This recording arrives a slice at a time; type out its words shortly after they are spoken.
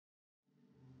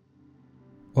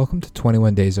Welcome to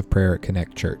 21 Days of Prayer at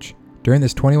Connect Church. During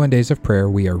this 21 days of prayer,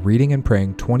 we are reading and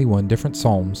praying 21 different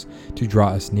psalms to draw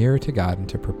us nearer to God and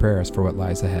to prepare us for what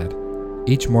lies ahead.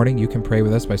 Each morning, you can pray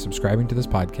with us by subscribing to this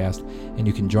podcast, and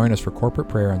you can join us for corporate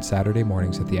prayer on Saturday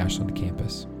mornings at the Ashland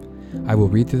campus. I will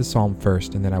read through the psalm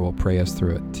first, and then I will pray us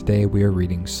through it. Today, we are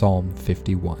reading Psalm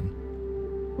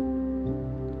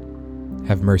 51.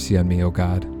 Have mercy on me, O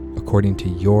God, according to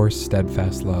your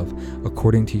steadfast love,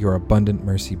 according to your abundant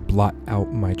mercy, blot out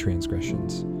my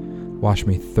transgressions. Wash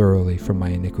me thoroughly from my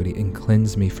iniquity and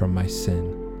cleanse me from my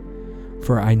sin.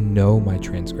 For I know my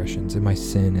transgressions, and my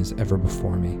sin is ever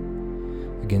before me.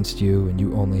 Against you and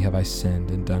you only have I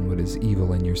sinned and done what is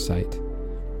evil in your sight,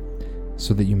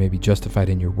 so that you may be justified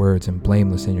in your words and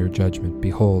blameless in your judgment.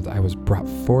 Behold, I was brought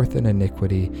forth in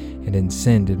iniquity, and in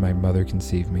sin did my mother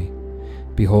conceive me.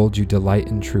 Behold, you delight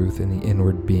in truth in the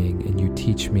inward being, and you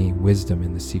teach me wisdom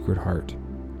in the secret heart.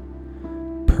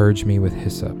 Purge me with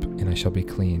hyssop, and I shall be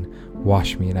clean.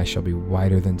 Wash me, and I shall be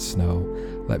whiter than snow.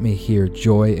 Let me hear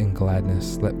joy and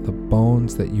gladness. Let the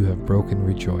bones that you have broken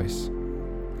rejoice.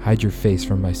 Hide your face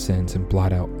from my sins and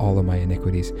blot out all of my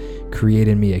iniquities. Create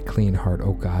in me a clean heart,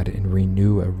 O God, and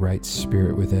renew a right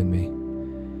spirit within me.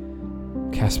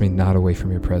 Cast me not away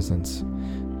from your presence.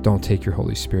 Don't take your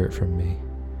Holy Spirit from me.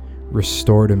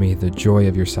 Restore to me the joy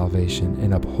of your salvation,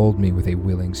 and uphold me with a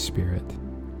willing spirit.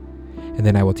 And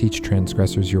then I will teach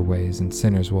transgressors your ways, and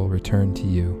sinners will return to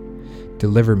you.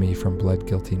 Deliver me from blood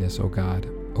guiltiness, O God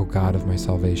of my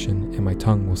salvation, and my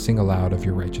tongue will sing aloud of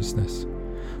your righteousness.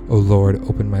 O Lord,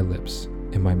 open my lips,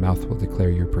 and my mouth will declare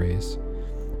your praise.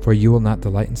 For you will not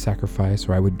delight in sacrifice,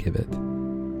 or I would give it.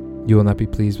 You will not be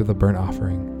pleased with a burnt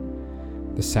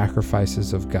offering. The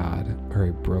sacrifices of God are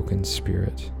a broken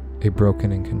spirit, a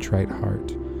broken and contrite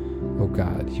heart, O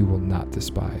God, you will not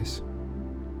despise.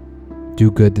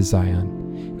 Do good to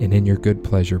Zion, and in your good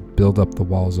pleasure build up the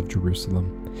walls of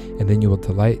Jerusalem. And then you will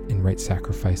delight in right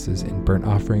sacrifices, in burnt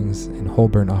offerings, and whole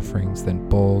burnt offerings. Then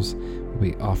bulls will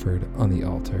be offered on the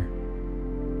altar.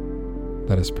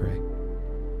 Let us pray.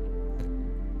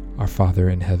 Our Father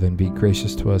in heaven, be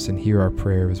gracious to us and hear our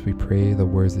prayer as we pray the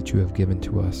words that you have given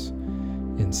to us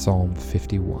in Psalm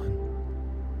 51.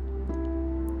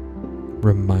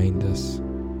 Remind us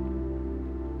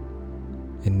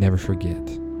and never forget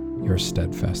your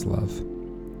steadfast love.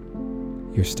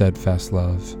 Your steadfast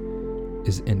love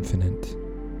is infinite.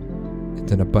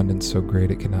 It's an abundance so great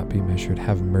it cannot be measured.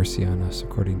 Have mercy on us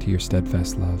according to your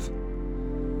steadfast love.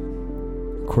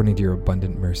 According to your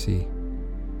abundant mercy,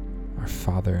 our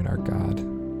Father and our God,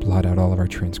 blot out all of our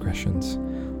transgressions,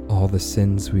 all the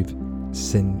sins we've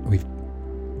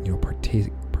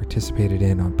participated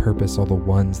in on purpose, all the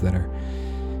ones that are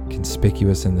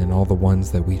conspicuous, and then all the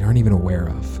ones that we aren't even aware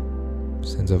of,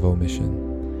 sins of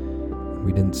omission.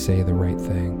 We didn't say the right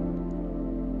thing,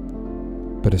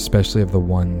 but especially of the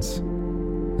ones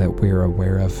that we're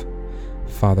aware of.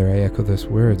 Father, I echo those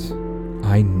words.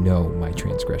 I know my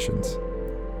transgressions.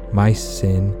 My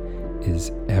sin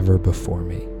is ever before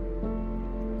me,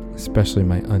 especially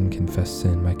my unconfessed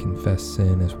sin. My confessed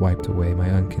sin is wiped away. My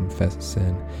unconfessed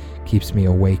sin keeps me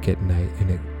awake at night,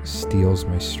 and it steals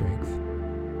my strength.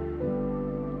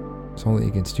 It's only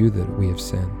against you that we have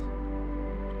sinned.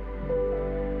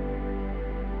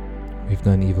 We've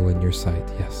done evil in your sight,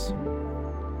 yes.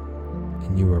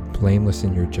 And you are blameless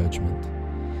in your judgment.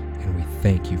 And we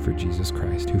thank you for Jesus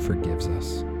Christ, who forgives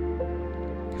us.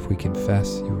 If we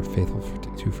confess, you are faithful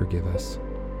to forgive us.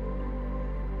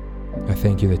 I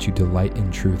thank you that you delight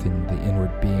in truth in the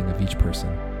inward being of each person,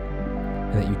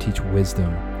 and that you teach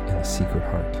wisdom in the secret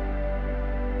heart.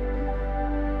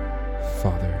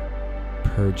 Father,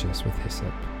 purge us with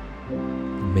hyssop,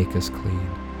 make us clean,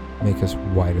 make us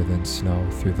whiter than snow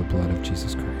through the blood of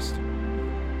Jesus Christ.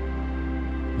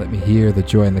 Let me hear the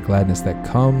joy and the gladness that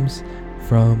comes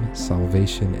from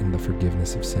salvation and the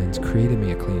forgiveness of sins. Create in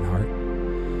me a clean heart,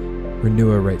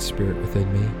 renew a right spirit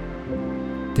within me.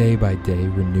 Day by day,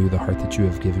 renew the heart that you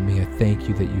have given me. I thank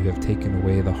you that you have taken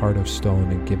away the heart of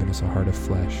stone and given us a heart of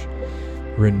flesh.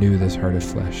 Renew this heart of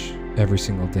flesh every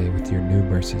single day with your new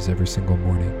mercies every single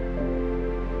morning.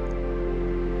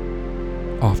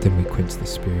 Often we quench the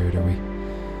Spirit, or we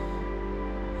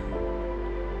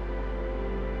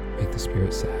make the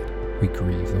Spirit sad. We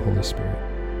grieve the Holy Spirit.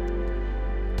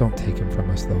 Don't take him from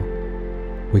us, though.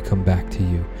 We come back to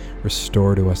you.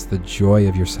 Restore to us the joy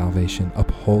of your salvation.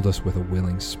 Uphold us with a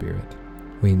willing spirit.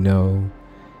 We know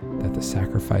that the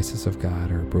sacrifices of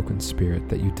God are a broken spirit,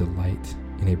 that you delight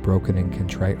in a broken and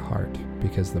contrite heart,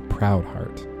 because the proud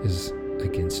heart is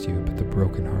against you, but the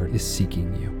broken heart is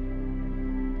seeking you.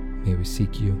 May we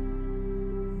seek you.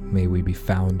 May we be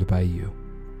found by you.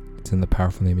 It's in the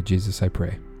powerful name of Jesus I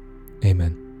pray.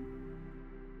 Amen.